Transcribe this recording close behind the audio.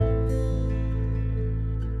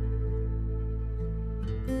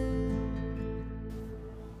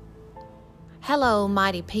Hello,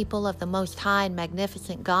 mighty people of the Most High and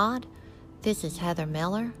Magnificent God. This is Heather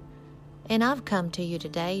Miller, and I've come to you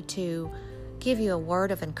today to give you a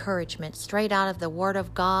word of encouragement straight out of the Word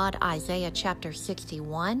of God, Isaiah chapter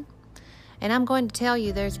 61. And I'm going to tell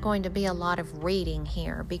you there's going to be a lot of reading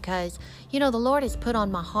here because, the Lord has put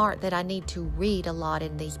on my heart that I need to read a lot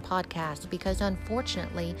in these podcasts because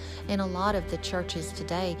unfortunately, in a lot of the churches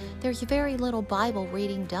today, there's very little Bible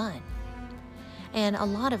reading done. And a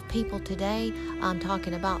lot of people today, I'm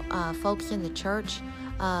talking about folks in the church,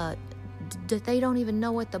 they don't even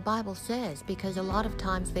know what the Bible says because a lot of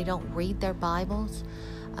times they don't read their Bibles.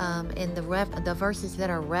 And the verses that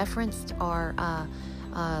are referenced are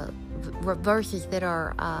verses that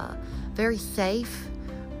are very safe.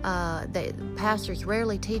 Pastors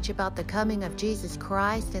rarely teach about the coming of Jesus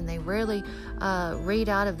Christ, and they rarely read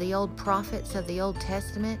out of the old prophets of the Old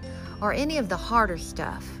Testament or any of the harder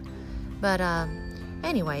stuff. But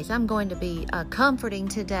anyways, I'm going to be comforting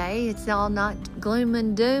today. It's all not gloom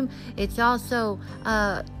and doom. It's also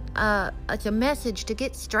it's a message to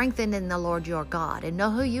get strengthened in the Lord your God and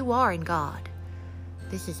know who you are in God.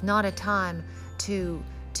 This is not a time to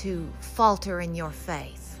falter in your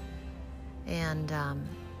faith. And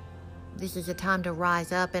this is a time to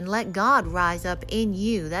rise up and let God rise up in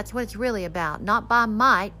you. That's what it's really about. Not by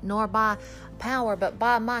might nor by power, but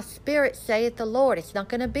by my spirit, saith the Lord. It's not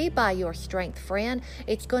going to be by your strength, friend.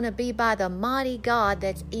 It's going to be by the mighty God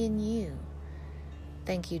that's in you.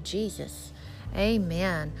 Thank you, Jesus.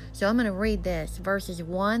 Amen. So I'm going to read this, verses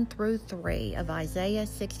 1 through 3 of Isaiah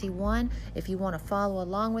 61. If you want to follow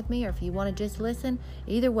along with me or if you want to just listen,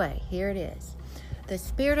 either way, here it is. The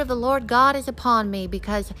Spirit of the Lord God is upon me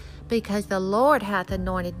because the Lord hath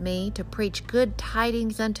anointed me to preach good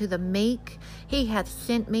tidings unto the meek. He hath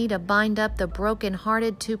sent me to bind up the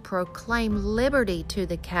brokenhearted, to proclaim liberty to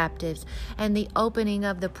the captives, and the opening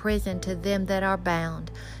of the prison to them that are bound,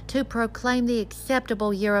 to proclaim the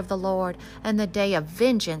acceptable year of the Lord, and the day of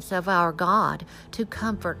vengeance of our God, to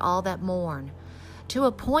comfort all that mourn, to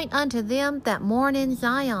appoint unto them that mourn in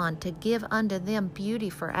Zion, to give unto them beauty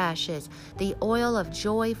for ashes, the oil of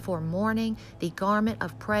joy for mourning, the garment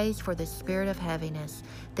of praise for the spirit of heaviness,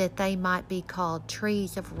 that they might be called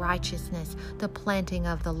trees of righteousness, the planting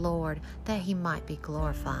of the Lord, that he might be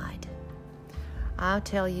glorified. I'll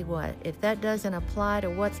tell you what, if that doesn't apply to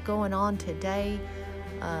what's going on today,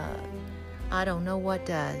 I don't know what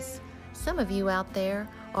does. Some of you out there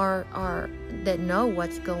are that know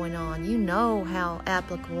what's going on. You know how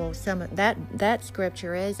applicable some of that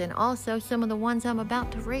scripture is, and also some of the ones I'm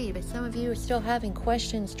about to read. But some of you are still having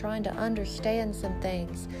questions, trying to understand some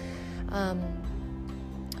things.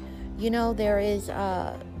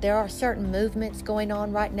 There are certain movements going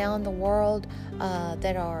on right now in the world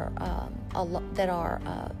that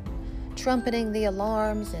are trumpeting the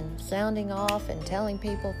alarms and sounding off and telling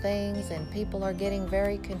people things, and people are getting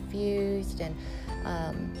very confused. And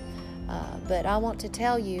but I want to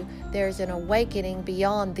tell you, there's an awakening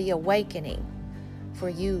beyond the awakening for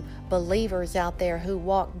you believers out there who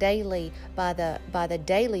walk daily by the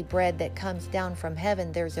daily bread that comes down from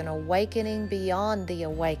heaven. There's an awakening beyond the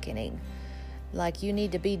awakening. Like, you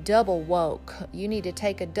need to be double woke. You need to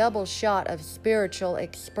take a double shot of spiritual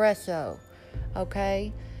espresso.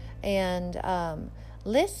 Okay? And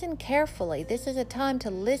listen carefully. This is a time to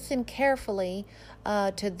listen carefully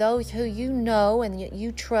to those who you know and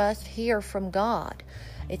you trust hear from God.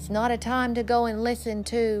 It's not a time to go and listen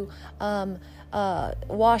to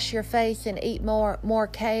wash your face and eat more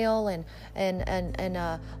kale and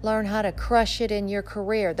learn how to crush it in your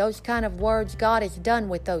career. Those kind of words, God is done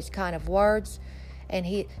with those kind of words.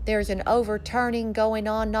 And there's an overturning going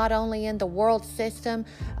on not only in the world system,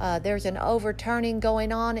 there's an overturning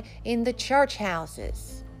going on in the church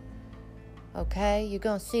houses. Okay, you're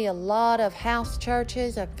going to see a lot of house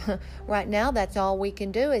churches. Right now, that's all we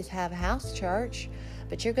can do is have house church.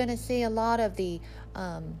 But you're going to see a lot of the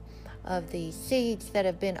seeds that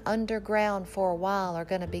have been underground for a while are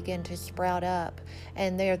going to begin to sprout up.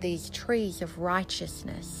 And they're these trees of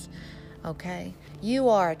righteousness. Okay, you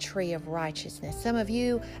are a tree of righteousness. Some of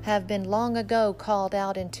you have been long ago called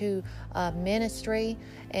out into ministry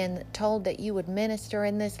and told that you would minister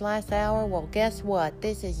in this last hour. Well, guess what?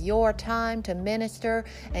 This is your time to minister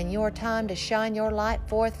and your time to shine your light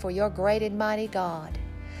forth for your great and mighty God,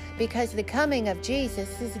 because the coming of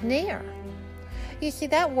Jesus is near. You see,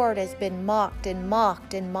 that word has been mocked and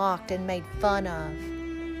mocked and mocked and made fun of,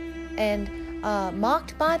 and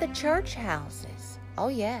mocked by the church houses. Oh,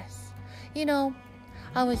 yes.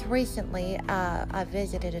 I was recently, I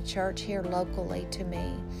visited a church here locally to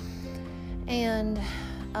me. And,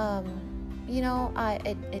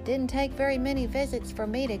 it didn't take very many visits for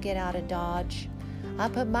me to get out of Dodge. I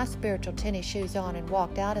put my spiritual tennis shoes on and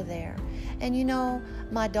walked out of there. And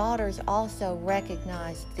my daughters also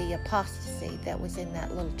recognized the apostasy that was in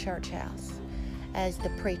that little church house as the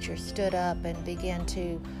preacher stood up and began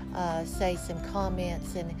to say some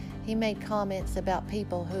comments. And he made comments about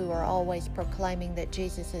people who are always proclaiming that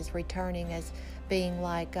Jesus is returning as being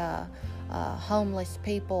like homeless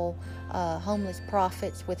people, homeless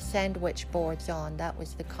prophets with sandwich boards on. That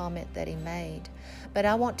was the comment that he made. But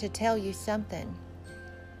I want to tell you something.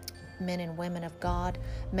 Men and women of God,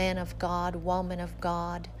 man of God, woman of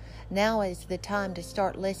God. Now is the time to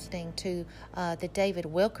start listening to the David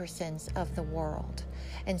Wilkersons of the world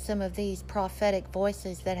and some of these prophetic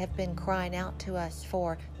voices that have been crying out to us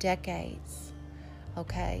for decades,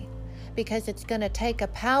 okay? Because it's going to take a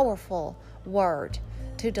powerful word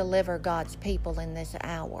to deliver God's people in this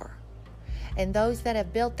hour. And those that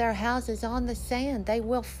have built their houses on the sand, they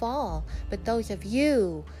will fall. But those of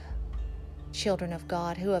you, children of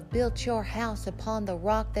God, who have built your house upon the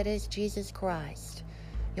rock that is Jesus Christ,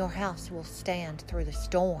 your house will stand through the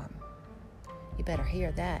storm. You better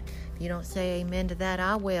hear that. If you don't say amen to that,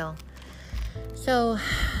 I will. So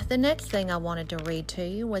the next thing I wanted to read to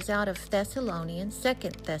you was out of Thessalonians, 2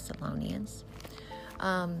 Thessalonians.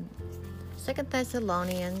 2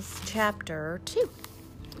 Thessalonians chapter 2.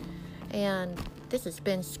 And this has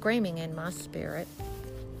been screaming in my spirit.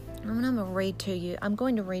 I'm going to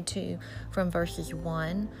read to you from verses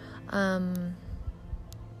 1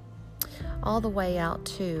 all the way out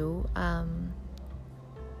to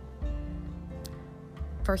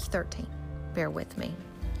verse 13. Bear with me.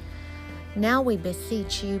 Now we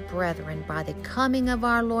beseech you, brethren, by the coming of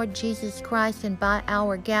our Lord Jesus Christ and by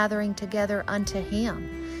our gathering together unto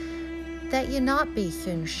him, that ye not be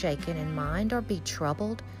soon shaken in mind or be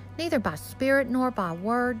troubled, neither by spirit, nor by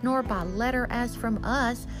word, nor by letter as from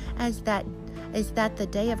us, as that the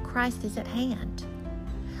day of Christ is at hand.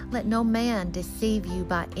 Let no man deceive you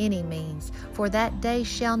by any means, for that day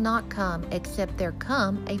shall not come, except there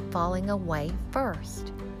come a falling away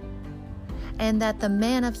first. And that the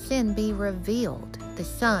man of sin be revealed, the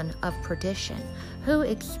son of perdition, who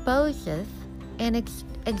exposeth and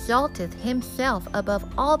exalteth himself above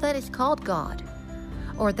all that is called God,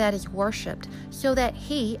 or that is worshipped, so that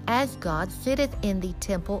he, as God, sitteth in the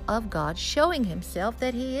temple of God, showing himself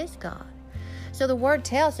that he is God. So the word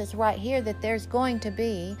tells us right here that there's going to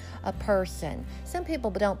be a person. Some people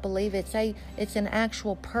don't believe it's an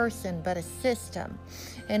actual person, but a system.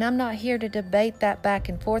 And I'm not here to debate that back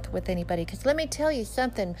and forth with anybody, because let me tell you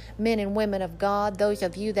something, men and women of God, those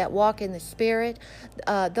of you that walk in the Spirit,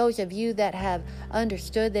 those of you that have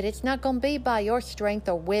understood that it's not going to be by your strength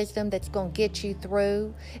or wisdom that's going to get you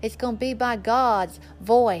through. It's going to be by God's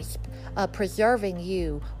voice preserving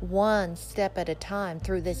you one step at a time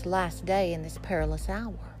through this last day in this perilous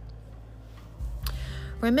hour.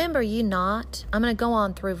 Remember ye not, I'm going to go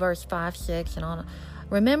on through verse 5, 6, and on.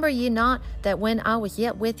 Remember ye not that when I was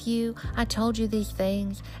yet with you, I told you these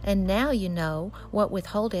things, and now you know what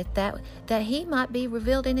withholdeth, that he might be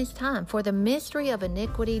revealed in his time. For the mystery of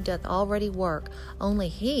iniquity doth already work. Only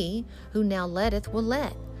he who now letteth will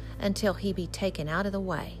let, until he be taken out of the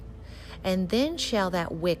way. And then shall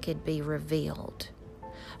that wicked be revealed,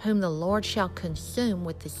 whom the Lord shall consume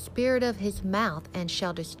with the spirit of his mouth, and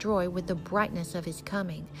shall destroy with the brightness of his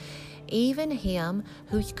coming. Even him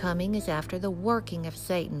whose coming is after the working of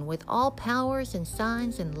Satan, with all powers and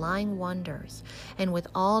signs and lying wonders, and with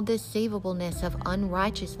all deceivableness of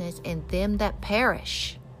unrighteousness in them that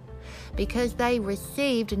perish, because they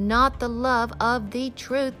received not the love of the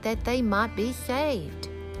truth, that they might be saved.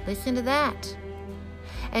 Listen to that.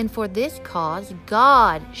 And for this cause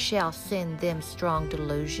God shall send them strong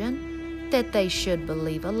delusion, that they should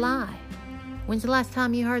believe a lie. When's the last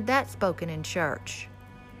time you heard that spoken in church?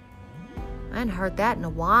 I hadn't heard that in a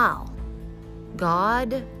while.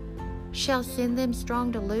 God shall send them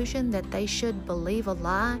strong delusion, that they should believe a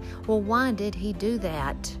lie. Well, why did he do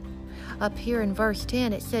that? Up here in verse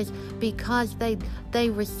 10 it says, because they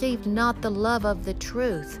received not the love of the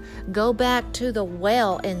truth. Go back to the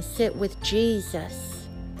well and sit with Jesus.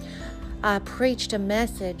 I preached a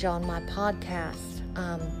message on my podcast.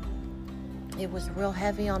 It was real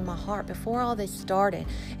heavy on my heart before all this started,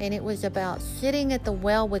 and it was about sitting at the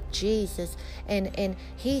well with Jesus, and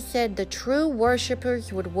he said the true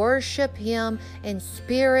worshipers would worship him in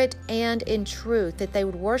spirit and in truth, that they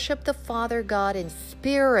would worship the Father God in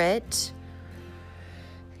spirit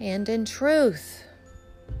and in truth.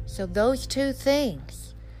 So those two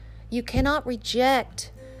things, you cannot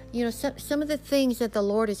reject some of the things that the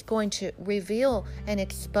Lord is going to reveal and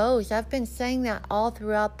expose. I've been saying that all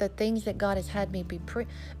throughout the things that God has had me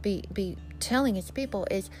be telling his people.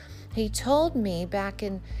 Is he told me back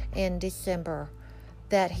in December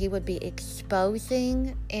that he would be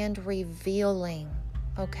exposing and revealing.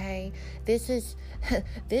 Okay, this is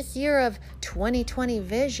this year of 2020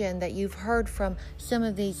 vision that you've heard from some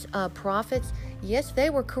of these prophets. Yes, they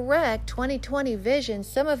were correct. 2020 vision,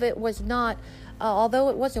 some of it was not, although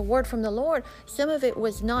it was a word from the Lord, some of it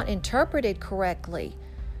was not interpreted correctly.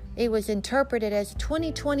 It was interpreted as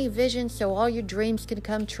 2020 vision, so all your dreams can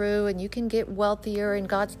come true and you can get wealthier and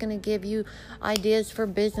God's going to give you ideas for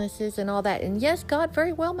businesses and all that. And yes, God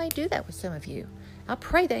very well may do that with some of you. I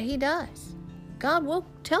pray that he does. God will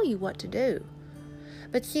tell you what to do.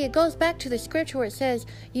 But see, it goes back to the scripture where it says,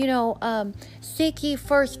 seek ye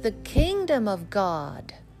first the kingdom of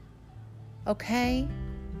God. Okay?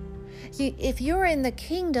 See, if you're in the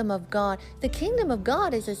kingdom of God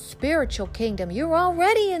is a spiritual kingdom. You're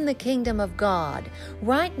already in the kingdom of God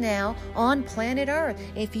right now on planet Earth.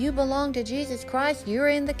 If you belong to Jesus Christ, you're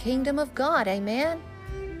in the kingdom of God. Amen?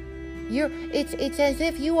 It's as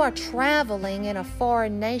if you are traveling in a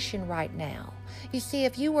foreign nation right now. You see,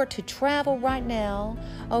 if you were to travel right now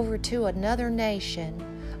over to another nation,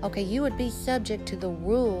 okay, you would be subject to the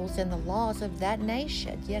rules and the laws of that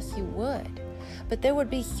nation. Yes, you would. But there would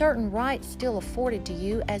be certain rights still afforded to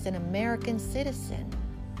you as an American citizen,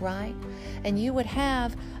 right? And you would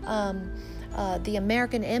have the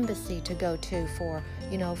American embassy to go to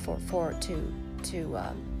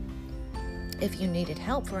if you needed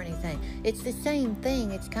help for anything. It's the same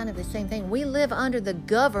thing. It's kind of the same thing. We live under the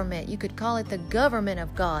government. You could call it the government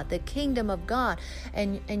of God, the kingdom of God.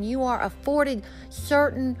 And you are afforded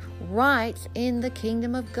certain rights in the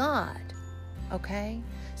kingdom of God. Okay?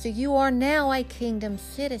 So you are now a kingdom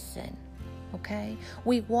citizen. Okay?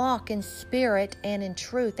 We walk in spirit and in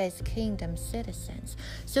truth as kingdom citizens.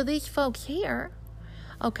 So these folks here,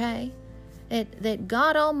 okay, that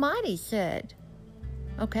God Almighty said,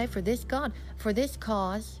 okay, for this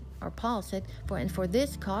cause, or Paul said, for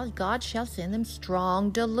this cause, God shall send them strong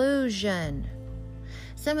delusion.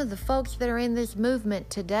 Some of the folks that are in this movement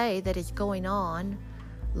today that is going on,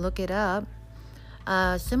 look it up,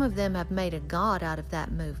 some of them have made a god out of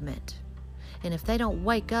that movement. And if they don't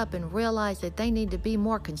wake up and realize that they need to be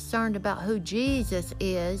more concerned about who Jesus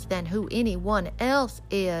is than who anyone else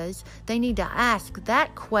is, they need to ask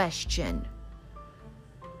that question.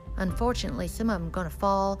 Unfortunately, some of them are going to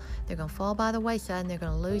fall. They're going to fall by the wayside and they're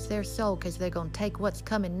going to lose their soul because they're going to take what's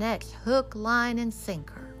coming next, hook, line, and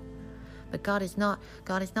sinker. But God has not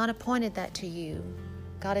appointed that to you.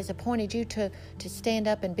 God has appointed you to stand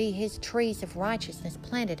up and be his trees of righteousness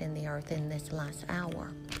planted in the earth in this last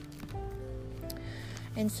hour.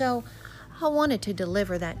 And so I wanted to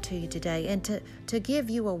deliver that to you today and to give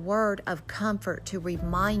you a word of comfort, to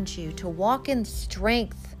remind you to walk in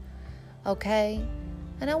strength, okay?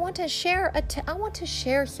 And I want to share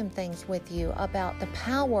some things with you about the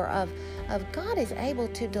power of God is able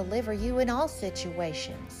to deliver you in all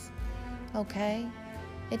situations. Okay?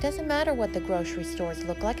 It doesn't matter what the grocery stores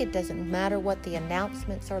look like. It doesn't matter what the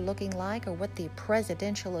announcements are looking like or what the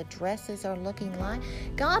presidential addresses are looking like.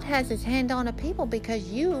 God has his hand on a people because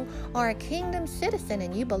you are a kingdom citizen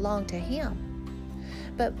and you belong to him.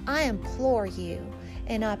 But I implore you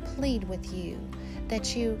and I plead with you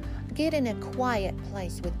that you get in a quiet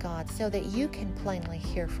place with God so that you can plainly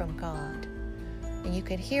hear from God and you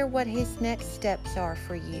can hear what his next steps are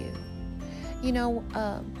for you.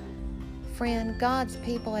 Friend, God's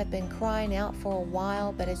people have been crying out for a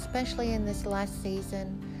while, but especially in this last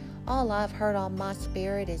season, all I've heard on my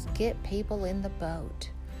spirit is get people in the boat.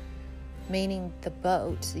 Meaning the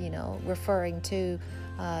boat, referring to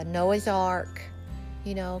Noah's Ark.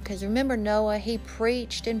 Because remember Noah, he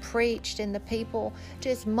preached and the people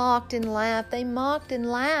just mocked and laughed. They mocked and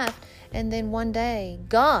laughed. And then one day,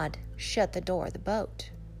 God shut the door of the boat.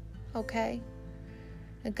 Okay?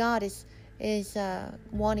 And God is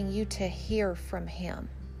wanting you to hear from him.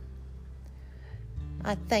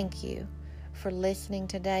 I thank you for listening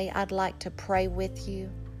today. I'd like to pray with you.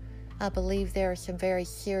 I believe there are some very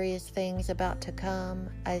serious things about to come.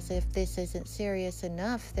 As if this isn't serious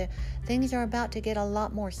enough, things are about to get a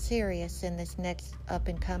lot more serious in this next up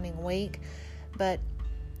and coming week. But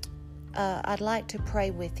I'd like to pray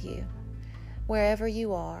with you. Wherever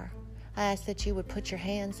you are, I ask that you would put your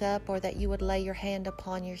hands up or that you would lay your hand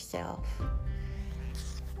upon yourself.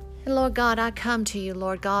 And Lord God, I come to you,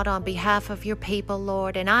 Lord God, on behalf of your people,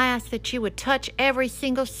 Lord, and I ask that you would touch every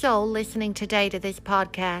single soul listening today to this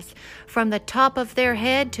podcast, from the top of their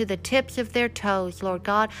head to the tips of their toes, Lord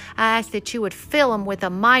God. I ask that you would fill them with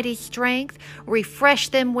a mighty strength, refresh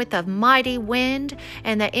them with a mighty wind,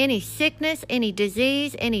 and that any sickness, any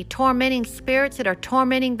disease, any tormenting spirits that are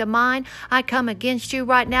tormenting the mind, I come against you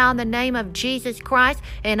right now in the name of Jesus Christ,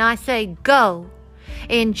 and I say, go.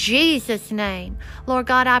 In Jesus' name, Lord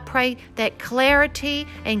God, I pray that clarity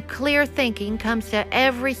and clear thinking comes to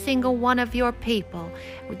every single one of your people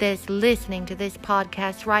that's listening to this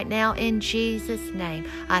podcast right now. In Jesus' name,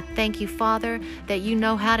 I thank you, Father, that you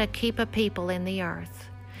know how to keep a people in the earth.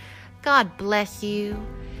 God bless you,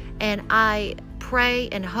 and I pray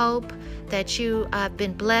and hope that you have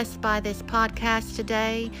been blessed by this podcast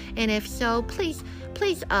today. And if so, please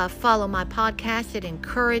follow my podcast. It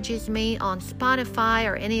encourages me on Spotify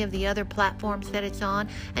or any of the other platforms that it's on.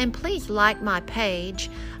 And please like my page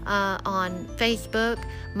on Facebook,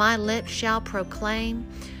 My Lips Shall Proclaim.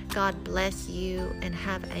 God bless you and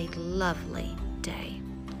have a lovely day.